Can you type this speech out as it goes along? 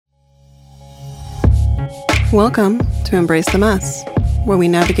Welcome to Embrace the Mess, where we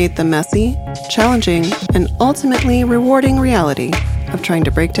navigate the messy, challenging, and ultimately rewarding reality of trying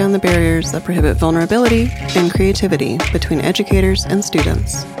to break down the barriers that prohibit vulnerability and creativity between educators and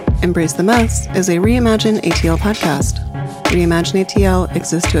students. Embrace the Mess is a Reimagine ATL podcast. Reimagine ATL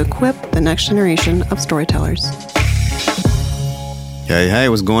exists to equip the next generation of storytellers. Hey,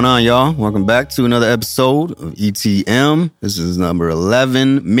 what's going on, y'all? Welcome back to another episode of ETM. This is number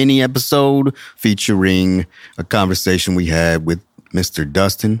 11 mini episode featuring a conversation we had with Mr.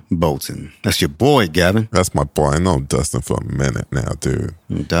 Dustin Bolton. That's your boy, Gavin. That's my boy. I know Dustin for a minute now, dude.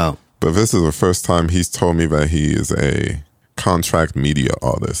 No doubt. But this is the first time he's told me that he is a contract media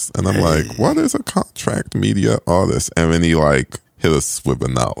artist. And I'm like, what is a contract media artist? And then he hit us with the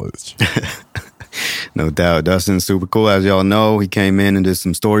knowledge. No doubt. Dustin's super cool. As y'all know, he came in and did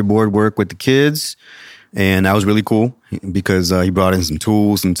some storyboard work with the kids. And that was really cool because he brought in some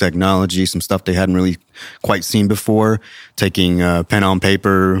tools, some technology, some stuff they hadn't really quite seen before. Taking pen on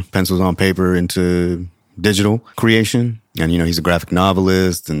paper, pencils on paper into digital creation. And, he's a graphic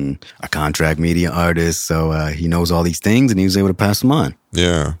novelist and a contract media artist. So he knows all these things and he was able to pass them on.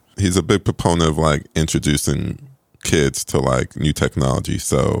 Yeah. He's a big proponent of introducing kids to new technology.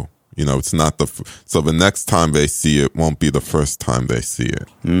 So it's not so the next time they see it won't be the first time they see it.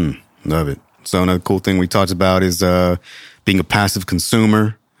 Love it. So another cool thing we talked about is being a passive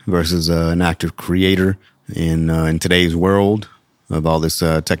consumer versus an active creator in today's world of all this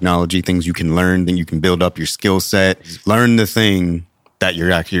technology, things you can learn, then you can build up your skill set, learn the thing that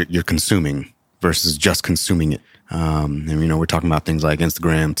you're consuming versus just consuming it. And we're talking about things like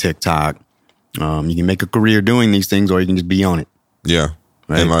Instagram, TikTok. You can make a career doing these things, or you can just be on it. Yeah.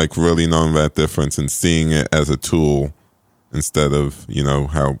 Right? And really knowing that difference and seeing it as a tool instead of,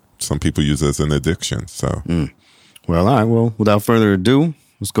 how some people use it as an addiction. So, Well, all right. Well, without further ado,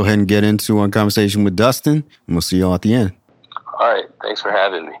 let's go ahead and get into our conversation with Dustin, and we'll see y'all at the end. All right. Thanks for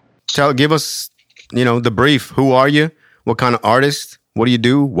having me. Give us, the brief. Who are you? What kind of artist? What do you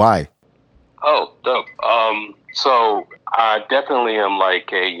do? Why? Oh, dope. So I definitely am a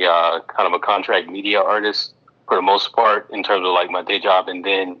kind of a contract media artist for the most part in terms of my day job. And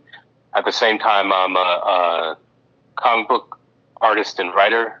then at the same time, I'm a comic book artist and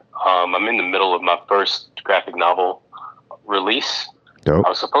writer. I'm in the middle of my first graphic novel release. Dope. I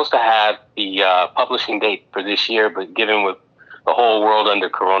was supposed to have the publishing date for this year, but given with the whole world under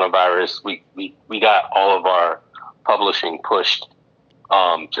coronavirus, we got all of our publishing pushed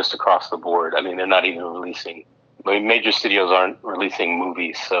just across the board. I mean, they're not even releasing. Major studios aren't releasing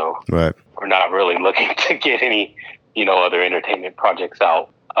movies, so Right. We're not really looking to get any, other entertainment projects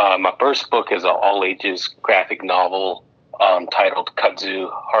out. My first book is an all-ages graphic novel titled Kudzu,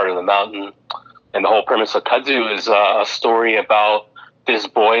 Heart of the Mountain. And the whole premise of Kudzu is a story about this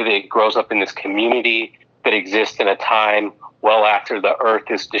boy that grows up in this community that exists in a time well after the earth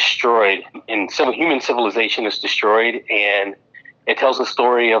is destroyed and human civilization is destroyed. And it tells the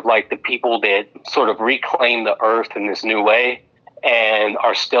story of the people that sort of reclaim the earth in this new way and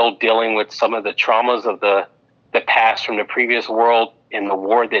are still dealing with some of the traumas of the past from the previous world in the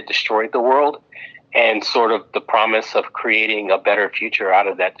war that destroyed the world, and sort of the promise of creating a better future out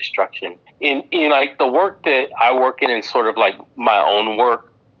of that destruction. In the work that I work in and sort of my own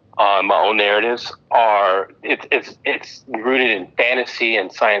work, my own narratives it's rooted in fantasy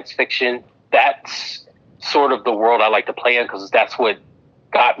and science fiction. That's sort of the world I like to play in because that's what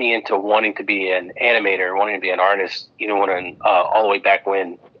got me into wanting to be an animator, wanting to be an artist, all the way back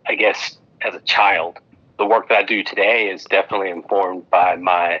when, I guess, as a child. The work that I do today is definitely informed by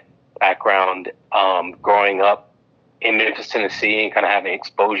my background growing up in Memphis, Tennessee, and kind of having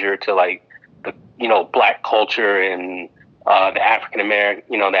exposure to the Black culture and the African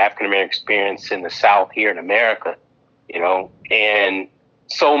American experience in the South here in America, and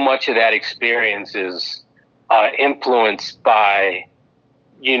so much of that experience is influenced by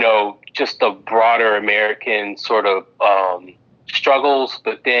just the broader American sort of struggles,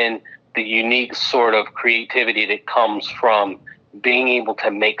 but then the unique sort of creativity that comes from being able to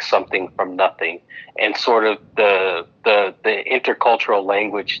make something from nothing, and sort of the intercultural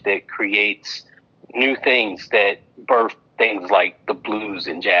language that creates new things that birth things like the blues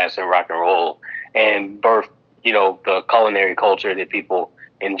and jazz and rock and roll, and birth the culinary culture that people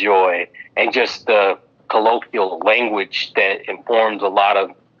enjoy, and just the colloquial language that informs a lot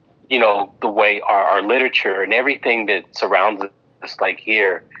of the way our literature and everything that surrounds us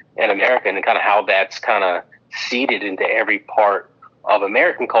here in America, and kind of how that's kind of seeded into every part of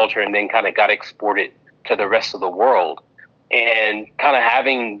American culture and then kind of got exported to the rest of the world. And kind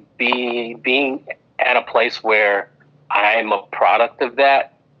of being at a place where I'm a product of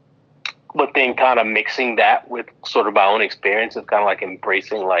that, but then kind of mixing that with sort of my own experience of kind of like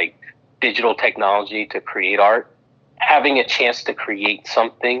embracing like digital technology to create art, having a chance to create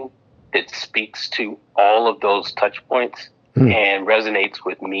something that speaks to all of those touch points and resonates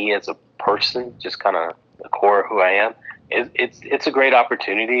with me as a person, just kind of the core of who I am. It's a great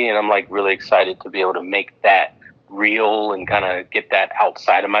opportunity, and I'm like really excited to be able to make that real and kind of get that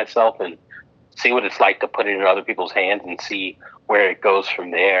outside of myself and see what it's like to put it in other people's hands and see where it goes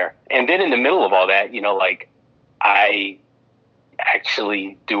from there. And then in the middle of all that, you know, like I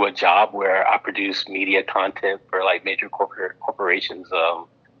actually do a job where I produce media content for like major corporations.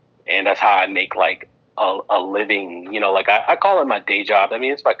 And that's how I make like a living, you know, like I call it my day job. I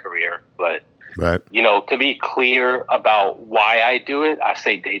mean, it's my career, but right. You know, to be clear about why I do it, I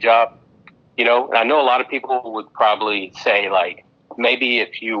say day job, you know, and I know a lot of people would probably say like, maybe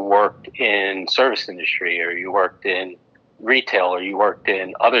if you worked in service industry or you worked in retail or you worked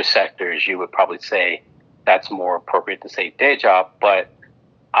in other sectors, you would probably say that's more appropriate to say day job. But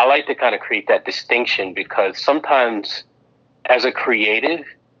I like to kind of create that distinction because sometimes as a creative,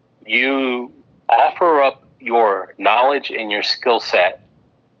 you offer up your knowledge and your skill set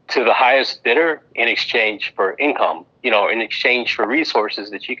to the highest bidder in exchange for income, you know, in exchange for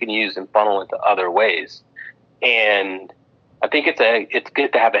resources that you can use and funnel into other ways. And I think it's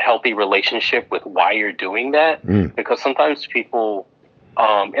good to have a healthy relationship with why you're doing that, because sometimes people,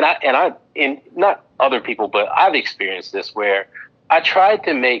 and not other people, but I've experienced this where I tried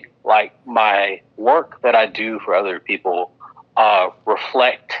to make like my work that I do for other people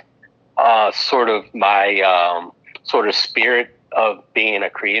reflect sort of my sort of spirit of being a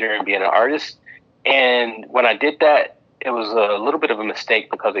creator and being an artist. And when I did that, it was a little bit of a mistake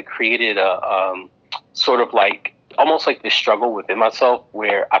because it created a sort of like almost like this struggle within myself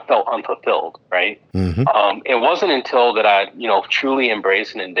where I felt unfulfilled, right? It wasn't until that I, you know, truly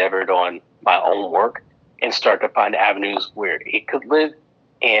embraced and endeavored on my own work and started to find avenues where it could live.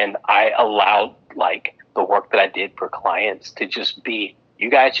 And I allowed like the work that I did for clients to just be, you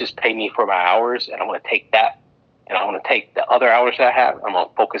guys just pay me for my hours and I'm going to take that and I'm going to take the other hours that I have. I'm going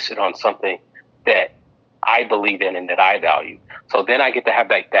to focus it on something that I believe in and that I value. So then I get to have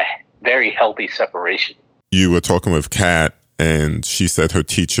like that very healthy separation. You were talking with Kat, and she said her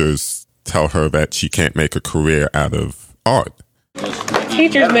teachers tell her that she can't make a career out of art.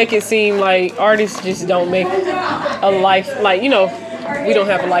 Teachers make it seem like artists just don't make a life, like, you know, we don't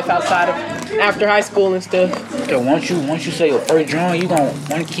have a life outside of after high school and stuff. Yeah, once you say your first drawing, you gonna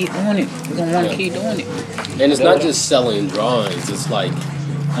want to keep doing it. You gonna want to keep doing it. And it's not just selling drawings. It's like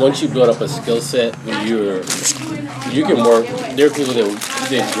once you build up a skill set, you can work. There are people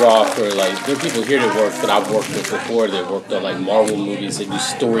that draw for like. There are people here that work that I've worked with before that worked on like Marvel movies that do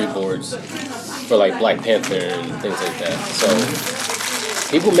storyboards for like Black Panther and things like that.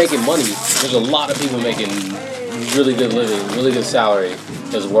 So people making money. There's a lot of people making really good living, really good salary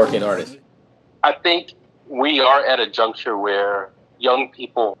as working artists. I think we are at a juncture where young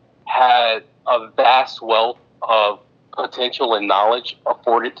people had a vast wealth of potential and knowledge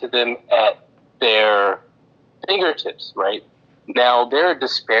afforded to them at their fingertips, right? Now, there are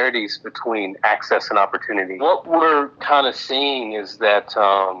disparities between access and opportunity. What we're kind of seeing is that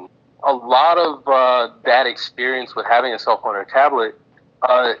a lot of that experience with having a cell phone or tablet,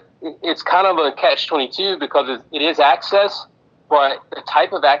 it's kind of a catch-22 because it is access, but the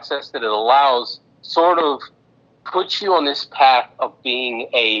type of access that it allows sort of puts you on this path of being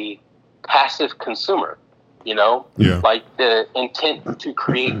a passive consumer, you know? Yeah. Like the intent to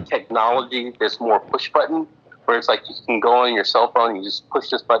create technology that's more push button, where it's like you can go on your cell phone, you just push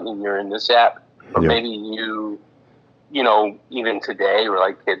this button and you're in this app. Or maybe you know, even today where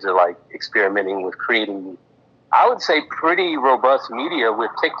like kids are like experimenting with creating, I would say pretty robust media with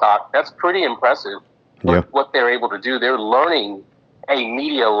TikTok. That's pretty impressive. What they're able to do. They're learning a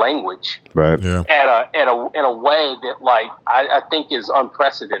media language, right? Yeah. In a way that like I think is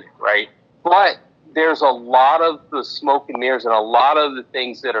unprecedented, right? But there's a lot of the smoke and mirrors and a lot of the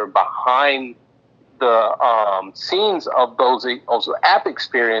things that are behind the scenes of those app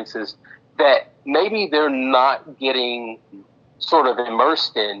experiences that maybe they're not getting sort of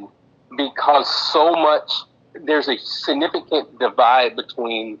immersed in because so much there's a significant divide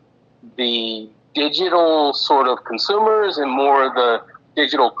between the digital sort of consumers and more of the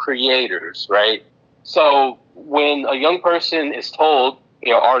digital creators, right? So when a young person is told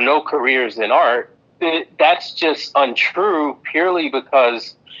there are no careers in art, that's just untrue purely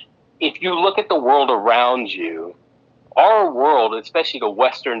because if you look at the world around you, our world, especially the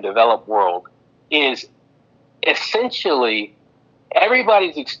Western developed world, is essentially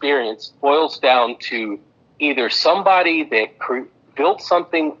everybody's experience boils down to either somebody built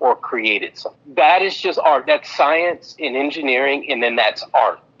something or created something. That is just art. That's science and engineering, and then that's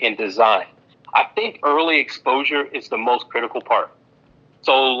art and design. I think early exposure is the most critical part.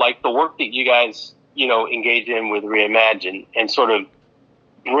 So like the work that you guys, engage in with Reimagine and sort of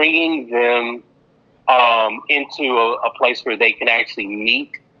bringing them into a place where they can actually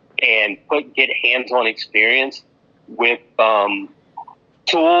meet and get hands-on experience with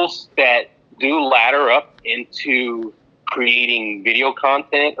tools that do ladder up into creating video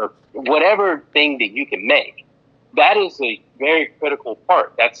content or whatever thing that you can make. That is a very critical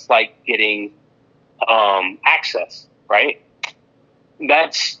part. That's like getting access, right?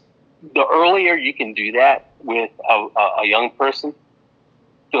 That's the earlier you can do that with a young person,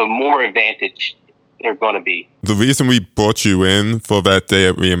 the more advantage they're going to be. The reason we brought you in for that day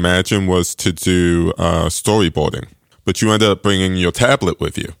at Reimagine was to do storyboarding, but you ended up bringing your tablet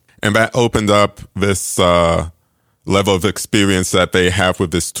with you. And that opened up this level of experience that they have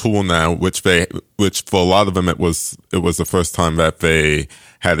with this tool now, which for a lot of them, it was the first time that they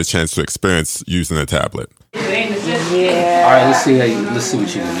had a chance to experience using a tablet. Yeah. All right, let's see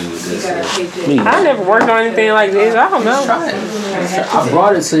what you can do with this. I never worked on anything like this. I don't know. Try it. I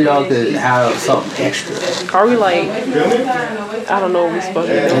brought it so y'all could have something extra. Are we like, I don't know what we're supposed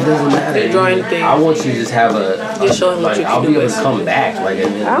to do. It doesn't matter. Didn't draw anything. I want you to just have Just show him what you can I'll do be able with to it. come back. Like, I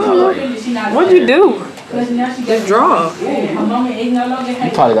don't know. What'd you do? Just draw.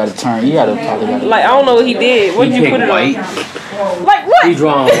 You probably got to turn. You probably got to. Like, I don't know what he did. What did you put it white. on? Like what? He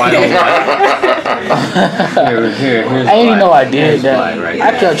drawing white on white. Here's I didn't know I did that. Right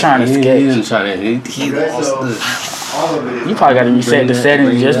I kept trying to He sketch. didn't try to. He lost the. You probably got to reset the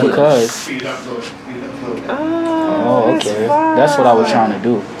settings just because. Oh, okay. That's what I was trying to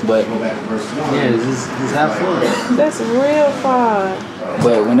do. But Yeah, just have fun. That's real fun.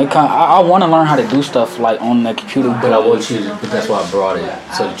 But when it comes, I want to learn how to do stuff like on the computer. But I want you to, but that's why I brought it,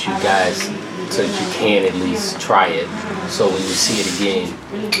 so that you guys, so that you can at least try it. So when you see it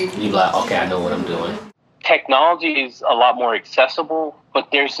again, you're like, okay, I know what I'm doing. Technology is a lot more accessible, but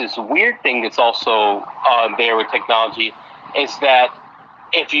there's this weird thing that's also there with technology, is that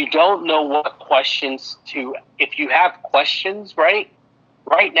if you don't know what questions if you have questions, right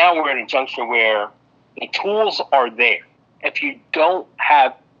now we're in a juncture where the tools are there. If you don't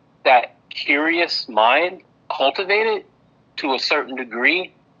have that curious mind cultivated to a certain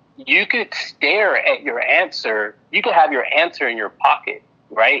degree, you could stare at your answer. You could have your answer in your pocket,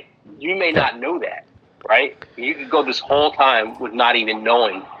 right? You may not know that, right? You could go this whole time with not even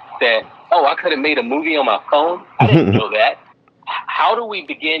knowing that, oh, I could have made a movie on my phone. I didn't know that. How do we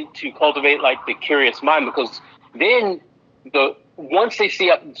begin to cultivate like the curious mind? Because then once they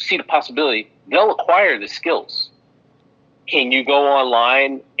see the possibility, they'll acquire the skills. Can you go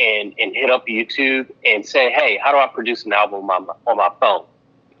online and hit up YouTube and say, hey, how do I produce an album on my phone?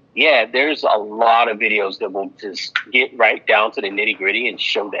 Yeah, there's a lot of videos that will just get right down to the nitty gritty and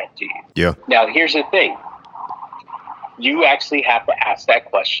show that to you. Yeah. Now, here's the thing. You actually have to ask that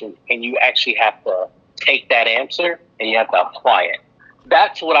question, and you actually have to take that answer and you have to apply it.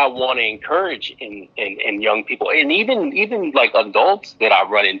 That's what I want to encourage in young people, and even like adults that I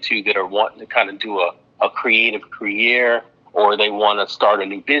run into that are wanting to kind of do a creative career, or they want to start a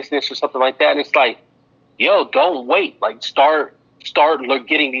new business or something like that. It's like, yo, don't wait. Like start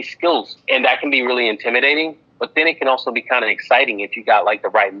getting these skills. And that can be really intimidating, but then it can also be kind of exciting if you got like the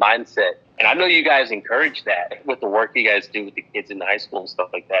right mindset. And I know you guys encourage that with the work you guys do with the kids in high school and stuff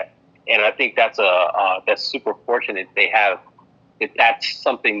like that. And I think that's super fortunate they have, if that's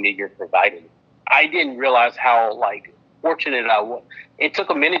something that you're providing. I didn't realize how like fortunate I was. It took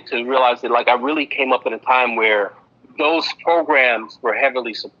a minute to realize that like I really came up in a time where those programs were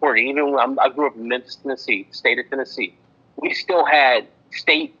heavily supported. Even when I grew up in Memphis, Tennessee, state of Tennessee, we still had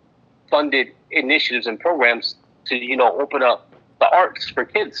state-funded initiatives and programs to, open up the arts for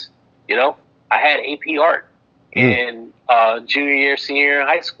kids. I had AP Art in junior year, senior year in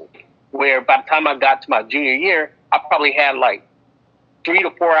high school, where by the time I got to my junior year, I probably had like 3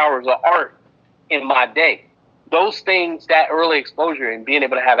 to 4 hours of art in my day. Those things, that early exposure and being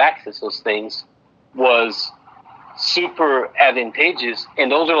able to have access to those things was super advantageous.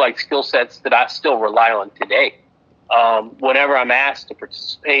 And those are like skill sets that I still rely on today. Whenever I'm asked to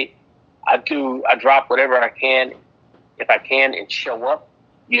participate, I drop whatever I can, if I can, and show up,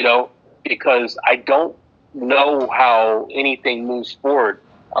 because I don't know how anything moves forward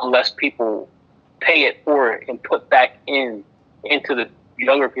unless people pay it forward and put back into the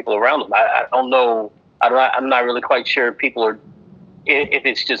younger people around them. I don't know. I'm not really quite sure if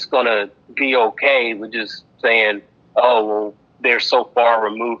it's just going to be okay with just saying, oh, well, they're so far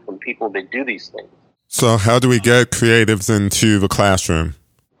removed from people that do these things. So how do we get creatives into the classroom?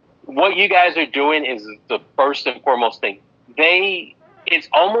 What you guys are doing is the first and foremost thing. It's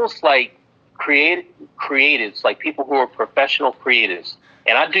almost like creatives, like people who are professional creatives.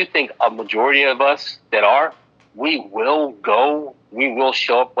 And I do think a majority of us that are, we will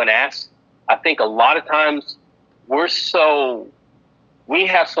show up when asked. I think a lot of times we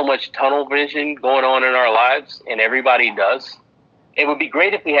have so much tunnel vision going on in our lives, and everybody does. It would be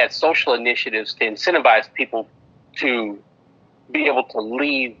great if we had social initiatives to incentivize people to be able to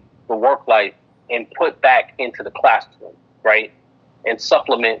leave the work life and put back into the classroom, right? And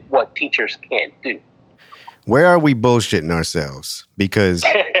supplement what teachers can't do. Where are we bullshitting ourselves? Because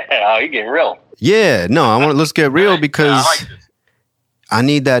oh, you're getting real. Yeah, no, let's get real because I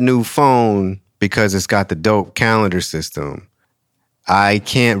need that new phone because it's got the dope calendar system. I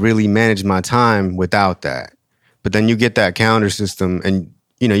can't really manage my time without that. But then you get that calendar system and,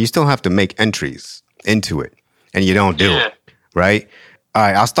 you still have to make entries into it and you don't do it, right? All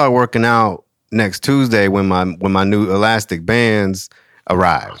right, I'll start working out next Tuesday when my new elastic bands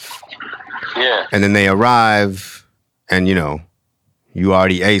arrive. Yeah. And then they arrive and, you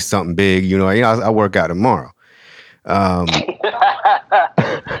already ate something big, I'll work out tomorrow.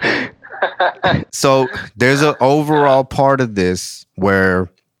 So there's an overall part of this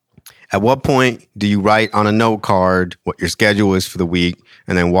where at what point do you write on a note card what your schedule is for the week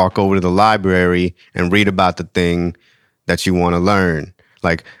and then walk over to the library and read about the thing that you want to learn?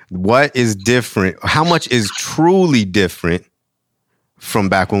 Like, what is different? How much is truly different from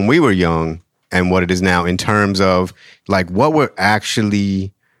back when we were young and what it is now in terms of like what we're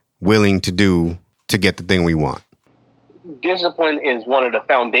actually willing to do to get the thing we want? Discipline is one of the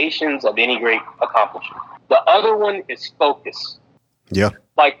foundations of any great accomplishment. The other one is focus. Yeah.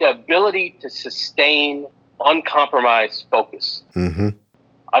 Like the ability to sustain uncompromised focus. Mm-hmm.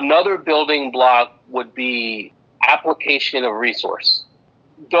 Another building block would be application of resource.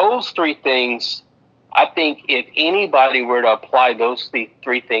 Those three things, I think if anybody were to apply those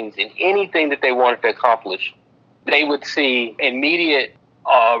three things in anything that they wanted to accomplish, they would see immediate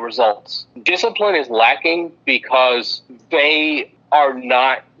results. Discipline is lacking because they are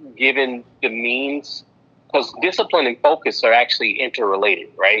not given the means, because discipline and focus are actually interrelated,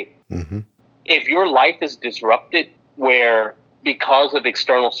 right? Mm-hmm. If your life is disrupted where because of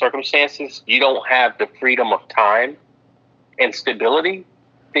external circumstances, you don't have the freedom of time and stability,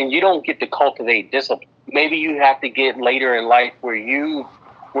 then you don't get to cultivate discipline. Maybe you have to get later in life where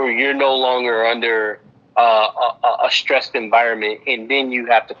you're no longer under a stressed environment, and then you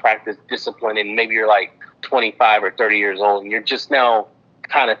have to practice discipline, and maybe you're like 25 or 30 years old, and you're just now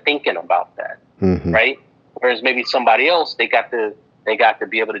kind of thinking about that, mm-hmm. right? Whereas maybe somebody else, they got to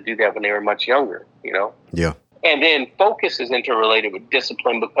be able to do that when they were much younger, Yeah. And then focus is interrelated with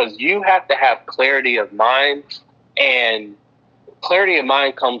discipline because you have to have clarity of mind, and clarity of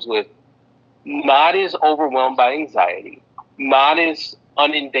mind comes with not as overwhelmed by anxiety, not as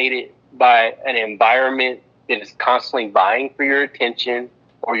inundated by an environment that is constantly vying for your attention,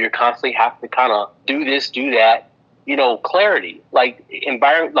 or you're constantly have to kind of do this, do that. Clarity, like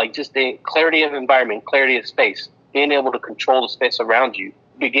environment, like just the clarity of environment, clarity of space, being able to control the space around you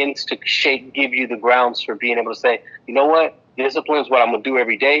begins to give you the grounds for being able to say, you know what, discipline is what I'm going to do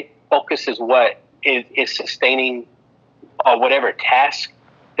every day. Focus is what is sustaining whatever task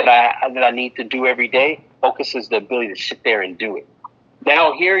that I need to do every day. Focus is the ability to sit there and do it.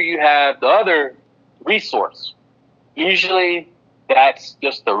 Now here you have the other resource. Usually that's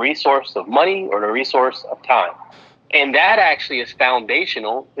just the resource of money or the resource of time. And that actually is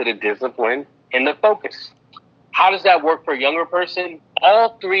foundational to the discipline and the focus. How does that work for a younger person?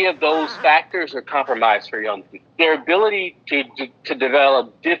 All three of those factors are compromised for young people. Their ability to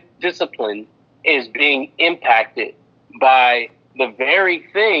develop discipline is being impacted by the very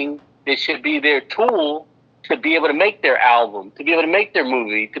thing that should be their tool to be able to make their album, to be able to make their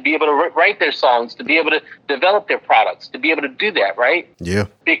movie, to be able to write their songs, to be able to develop their products, to be able to do that, right? Yeah.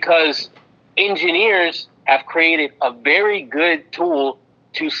 Because engineers have created a very good tool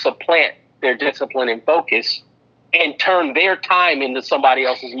to supplant their discipline and focus and turn their time into somebody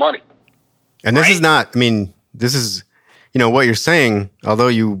else's money. And this is not, this is, what you're saying, although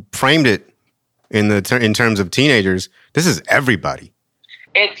you framed it in terms of teenagers, this is everybody.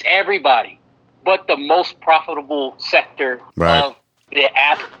 It's everybody. But the most profitable sector of the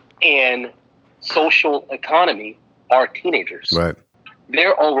app and social economy are teenagers. Right.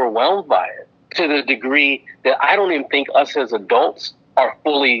 They're overwhelmed by it to the degree that I don't even think us as adults are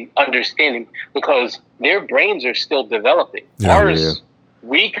fully understanding, because their brains are still developing.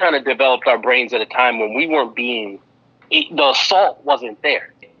 We kind of developed our brains at a time when we weren't the assault wasn't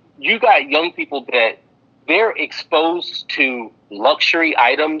there. you got young people that they're exposed to luxury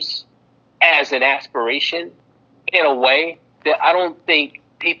items as an aspiration in a way that I don't think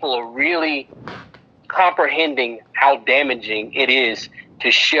people are really comprehending how damaging it is to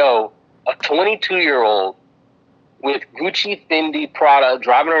show a 22-year-old with Gucci, Fendi, Prada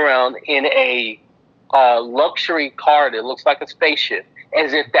driving around in a luxury car that looks like a spaceship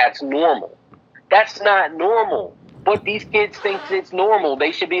as if that's normal. That's not normal. But these kids think it's normal.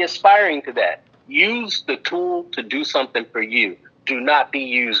 They should be aspiring to that. Use the tool to do something for you. Do not be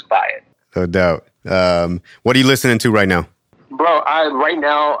used by it. No doubt. What are you listening to right now? Bro, right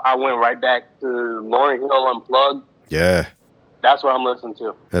now I went right back to Lauryn Hill Unplugged. Yeah. That's what I'm listening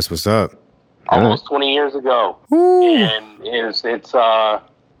to. That's what's up. Almost 20 years ago. Ooh. And it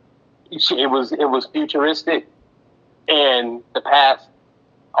was futuristic, and the past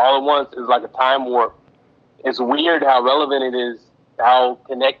all at once is like a time warp. It's weird how relevant it is, how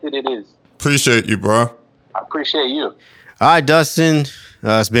connected it is. Appreciate you, bro. I appreciate you. All right, Dustin.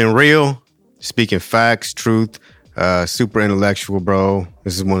 It's been real. Speaking facts, truth. Super intellectual, bro.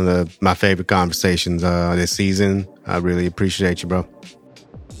 This is one of my favorite conversations this season. I really appreciate you, bro.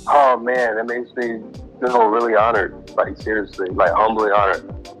 Oh, man, that makes me feel really honored. Like, seriously, like, humbly honored.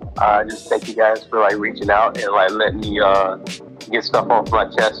 Just thank you guys for, like, reaching out and, like, letting me get stuff off my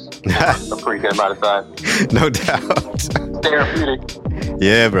chest a pretty good amount of time. No doubt. Therapeutic.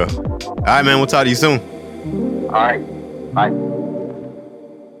 Yeah, bro. All right, man, we'll talk to you soon. All right. Bye.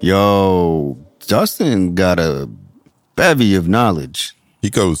 Yo, Dustin got a bevy of knowledge. He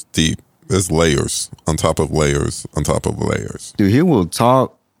goes deep. There's layers on top of layers on top of layers. Dude, he will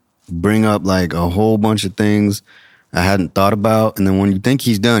talk, bring up like a whole bunch of things I hadn't thought about. And then when you think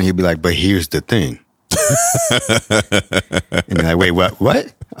he's done, he'll be like, but here's the thing. And you're like, wait,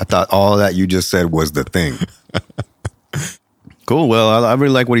 what? I thought all that you just said was the thing. Cool. Well, I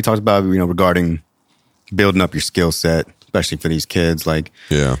really like what he talks about, regarding building up your skill set, especially for these kids. Like,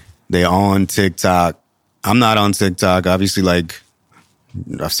 yeah, they on TikTok. I'm not on TikTok. Obviously, like,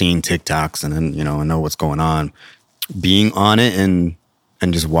 I've seen TikToks and then, I know what's going on. Being on it and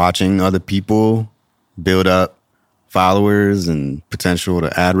just watching other people build up followers and potential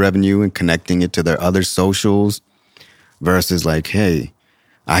to add revenue and connecting it to their other socials versus like, hey,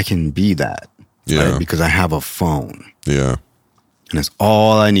 I can be that. Yeah. Right? Because I have a phone. Yeah. And that's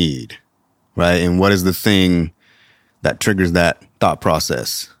all I need. Right. And what is the thing that triggers that thought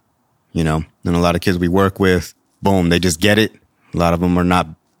process? And a lot of kids we work with, boom, they just get it. A lot of them are not,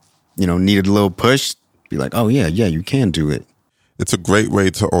 needed a little push. Be like, oh, yeah, you can do it. It's a great way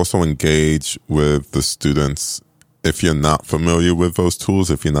to also engage with the students. If you're not familiar with those tools,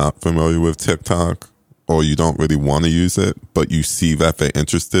 if you're not familiar with TikTok, or you don't really want to use it, but you see that they're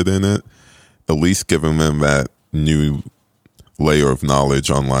interested in it, at least giving them that new layer of knowledge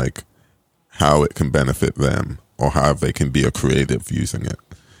on like how it can benefit them or how they can be a creative using it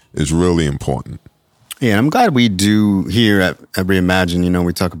is really important. Yeah, I'm glad we do here at Reimagine.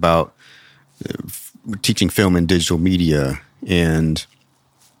 We talk about teaching film and digital media, and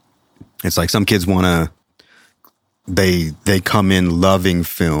it's like some kids they come in loving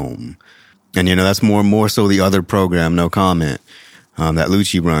film, and that's more so the other program, No Comment, that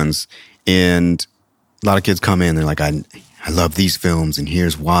Lucci runs, and a lot of kids come in, they're like, I love these films, and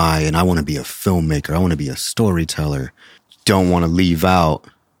here's why, and I want to be a filmmaker, I want to be a storyteller. Don't want to leave out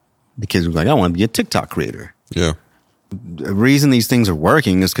the kids who are like, I want to be a TikTok creator. Yeah. The reason these things are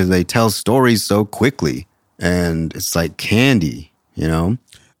working is because they tell stories so quickly, and it's like candy, And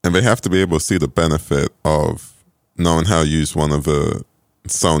they have to be able to see the benefit of knowing how to use one of the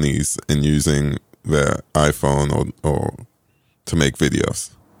Sonys and using their iPhone or to make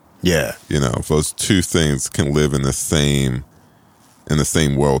videos. Yeah. Those two things can live in the same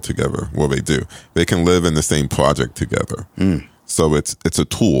world together. Well, they do. They can live in the same project together. Mm. So it's a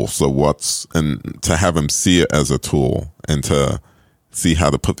tool. So and to have them see it as a tool and to see how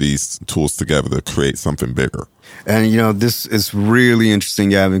to put these tools together to create something bigger. And, this is really interesting,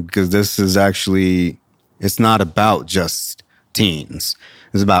 Gavin, because this is actually, it's not about just teens.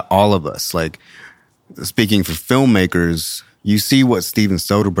 It's about all of us. Like, speaking for filmmakers, you see what Steven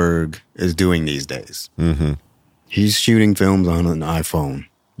Soderbergh is doing these days. Mm-hmm. He's shooting films on an iPhone.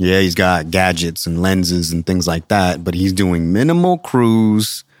 Yeah, he's got gadgets and lenses and things like that, but he's doing minimal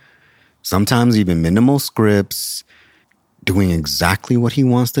crews, sometimes even minimal scripts, doing exactly what he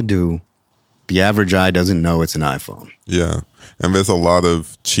wants to do. The average eye doesn't know it's an iPhone. Yeah. And there's a lot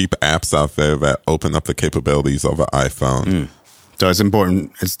of cheap apps out there that open up the capabilities of an iPhone. Mm. So it's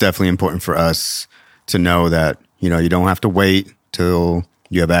important. It's definitely important for us to know that, you don't have to wait till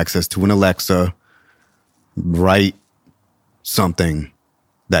you have access to an Alexa, write something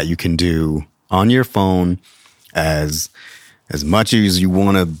that you can do on your phone as much as you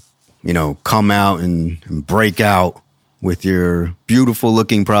want to, you know, come out and break out with your beautiful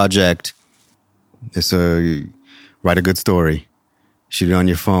looking project. Write a good story, shoot it on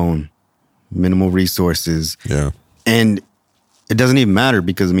your phone, minimal resources. Yeah. And it doesn't even matter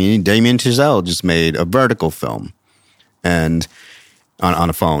because, I mean, Damien Chazelle just made a vertical film and on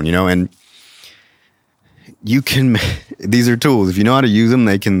a phone, you know, and you can, these are tools. If you know how to use them,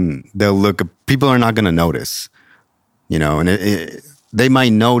 people are not going to notice, you know, and they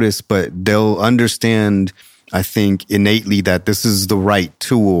might notice, but they'll understand, I think, innately that this is the right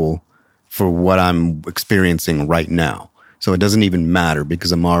tool for what I'm experiencing right now. So it doesn't even matter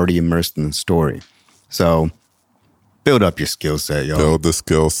because I'm already immersed in the story. So build up your skill set, yo. Build the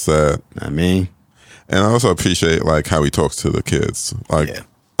skill set. I mean, and I also appreciate like how he talks to the kids,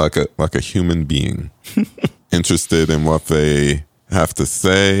 like a human being, interested in what they have to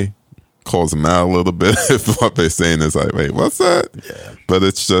say. Calls them out a little bit if what they're saying is like, wait, what's that? Yeah. But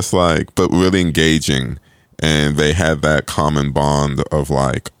it's just like, but really engaging. And they had that common bond of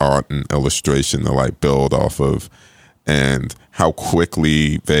like art and illustration to like build off of, and how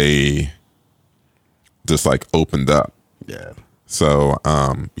quickly they just like opened up. Yeah. So,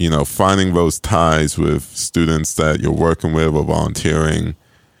 you know, finding those ties with students that you're working with or volunteering,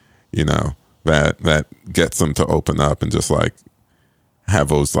 you know, that gets them to open up and just like have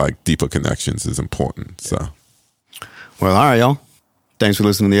those like deeper connections is important. So, well, all right, y'all. Thanks for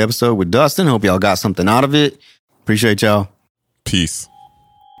listening to the episode with Dustin. Hope y'all got something out of it. Appreciate y'all. Peace.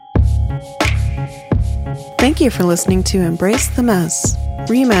 Thank you for listening to Embrace the Mess.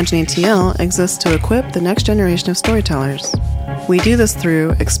 Reimagine ATL exists to equip the next generation of storytellers. We do this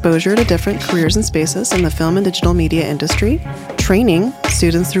through exposure to different careers and spaces in the film and digital media industry, training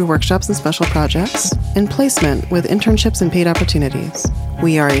students through workshops and special projects, and placement with internships and paid opportunities.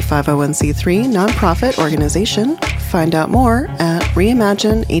 We are a 501c3 nonprofit organization. Find out more at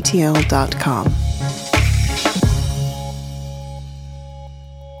reimagineatl.com.